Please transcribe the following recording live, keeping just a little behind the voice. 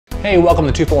Hey,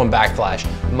 welcome to 2-for-1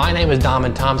 Backflash. My name is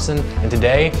Donavon Thompson, and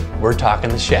today we're talking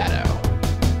The Shadow.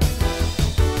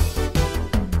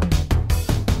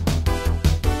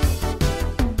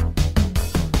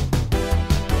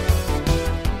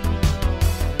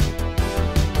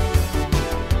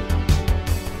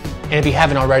 And if you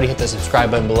haven't already, hit the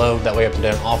subscribe button below. That way you're up to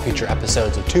date on all future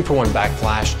episodes of 2-for-1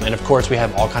 Backflash. And of course, we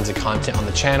have all kinds of content on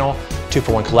the channel.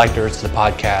 2-for-1 collectors to the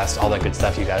podcast, all that good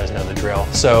stuff. You guys know the drill.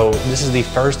 So this is the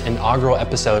first inaugural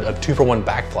episode of 2-for-1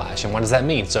 Backflash. And what does that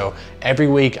mean? So every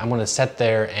week I'm gonna sit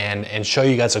there and show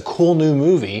you guys a cool new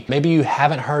movie, maybe you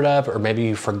haven't heard of, or maybe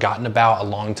you've forgotten about a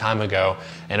long time ago.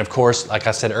 And of course, like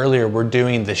I said earlier, we're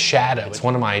doing The Shadow. It's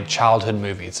one of my childhood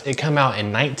movies. It came out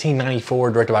in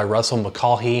 1994, directed by Russell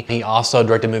Mulcahy. He also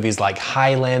directed movies like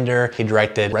Highlander. He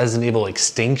directed Resident Evil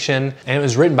Extinction. And it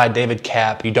was written by David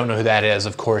Koepp. You don't know who that is.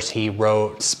 Of course, he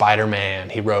wrote Spider-Man.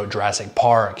 He wrote Jurassic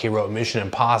Park. He wrote Mission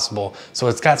Impossible. So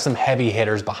it's got some heavy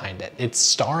hitters behind it. It's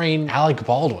starring Alec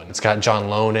Baldwin. It's got John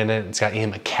Lone in it. It's got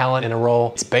Ian McKellen in a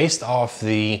role. It's based off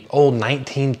the old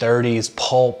 1930s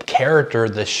pulp character,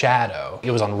 The Shadow. It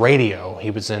was on radio.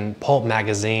 He was in pulp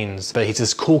magazines, but he's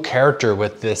this cool character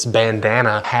with this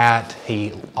bandana hat.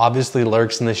 He obviously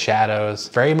lurks in the shadows.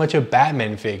 Very much a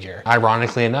Batman figure.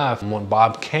 Ironically enough, when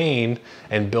Bob Kane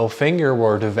and Bill Finger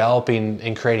were developing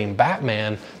and creating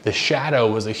Batman, The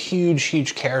Shadow was a huge,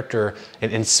 huge character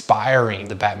and inspiring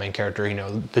the Batman character. You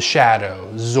know, The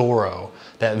Shadow, Zorro,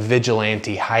 that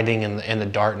vigilante hiding in the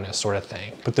darkness sort of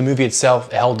thing. But the movie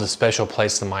itself held a special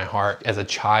place in my heart as a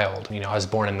child. You know, I was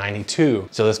born in '92,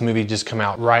 so this movie just came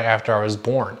out right after I was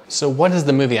born. So what is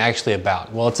the movie actually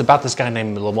about? Well, it's about this guy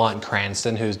named Lamont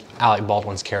Cranston, who's Alec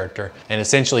Baldwin's character. And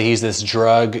essentially he's this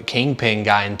drug kingpin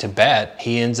guy in Tibet.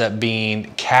 He ends up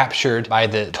being captured by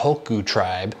the Tulku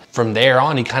tribe. From there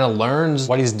on, he kind of learns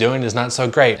what he's doing is not so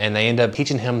great. And they end up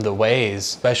teaching him the ways,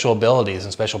 special abilities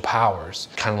and special powers,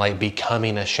 kind of like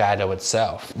becoming a shadow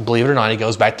itself. Believe it or not, he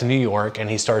goes back to New York and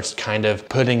he starts kind of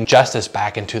putting justice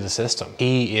back into the system.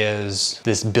 He is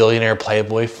this billionaire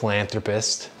playboy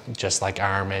philanthropist, just like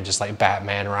Iron Man, just like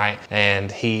Batman, right?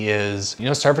 And he is, you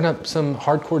know, serving up some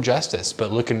hardcore justice,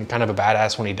 but looking kind of a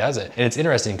badass when he does it. And it's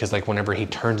interesting because like whenever he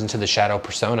turns into the shadow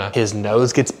persona, his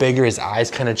nose gets bigger, his eyes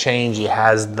kind of change, he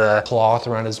has the cloth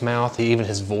around his mouth, even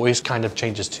his voice kind of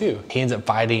changes too. He ends up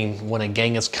fighting one of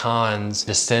Genghis Khan's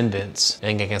descendants,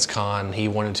 and Genghis Khan, he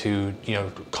wanted to, you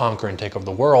know, conquer and take over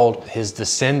the world. His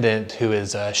descendant, who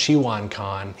is Shiwan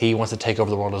Khan, he wants to take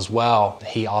over the world as well.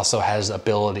 He also has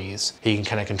abilities. He can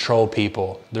kind of control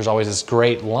people. There's always this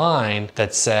great line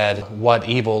that said, "What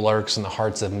evil lurks in the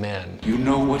hearts of men." You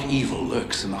know what evil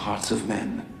lurks in the hearts of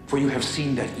men, for you have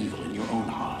seen that evil in your own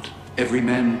heart. Every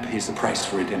man pays the price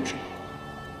for redemption.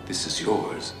 This is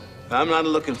yours. I'm not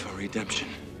looking for redemption.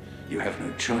 You have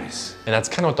no choice. And that's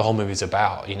kind of what the whole movie's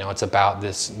about. You know, it's about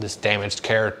this damaged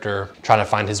character trying to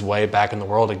find his way back in the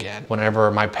world again. Whenever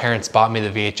my parents bought me the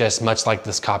VHS, much like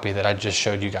this copy that I just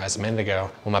showed you guys a minute ago,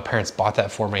 when my parents bought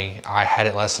that for me, I had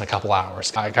it less than a couple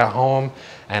hours. I got home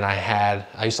and I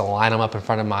used to line them up in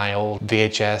front of my old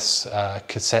VHS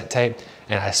cassette tape,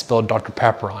 and I spilled Dr.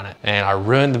 Pepper on it. And I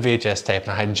ruined the VHS tape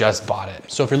and I had just bought it.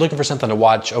 So if you're looking for something to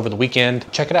watch over the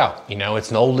weekend, check it out. You know,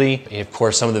 it's an oldie. Of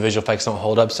course, some of the visual effects don't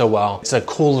hold up so well. It's a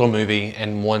cool little movie,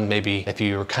 and one maybe if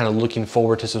you're kind of looking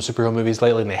forward to some superhero movies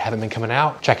lately and they haven't been coming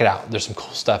out, check it out. There's some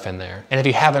cool stuff in there. And if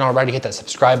you haven't already, hit that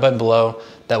subscribe button below.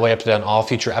 That way up to date on all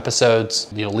future episodes.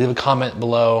 You know, leave a comment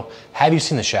below. Have you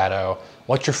seen The Shadow?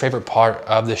 What's your favorite part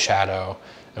of The Shadow?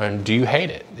 And do you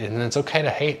hate it? And it's okay to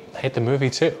hate the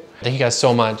movie too. Thank you guys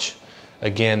so much.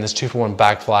 Again, this 2-for-1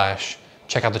 Backflash.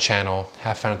 Check out the channel.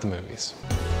 Have fun at the movies.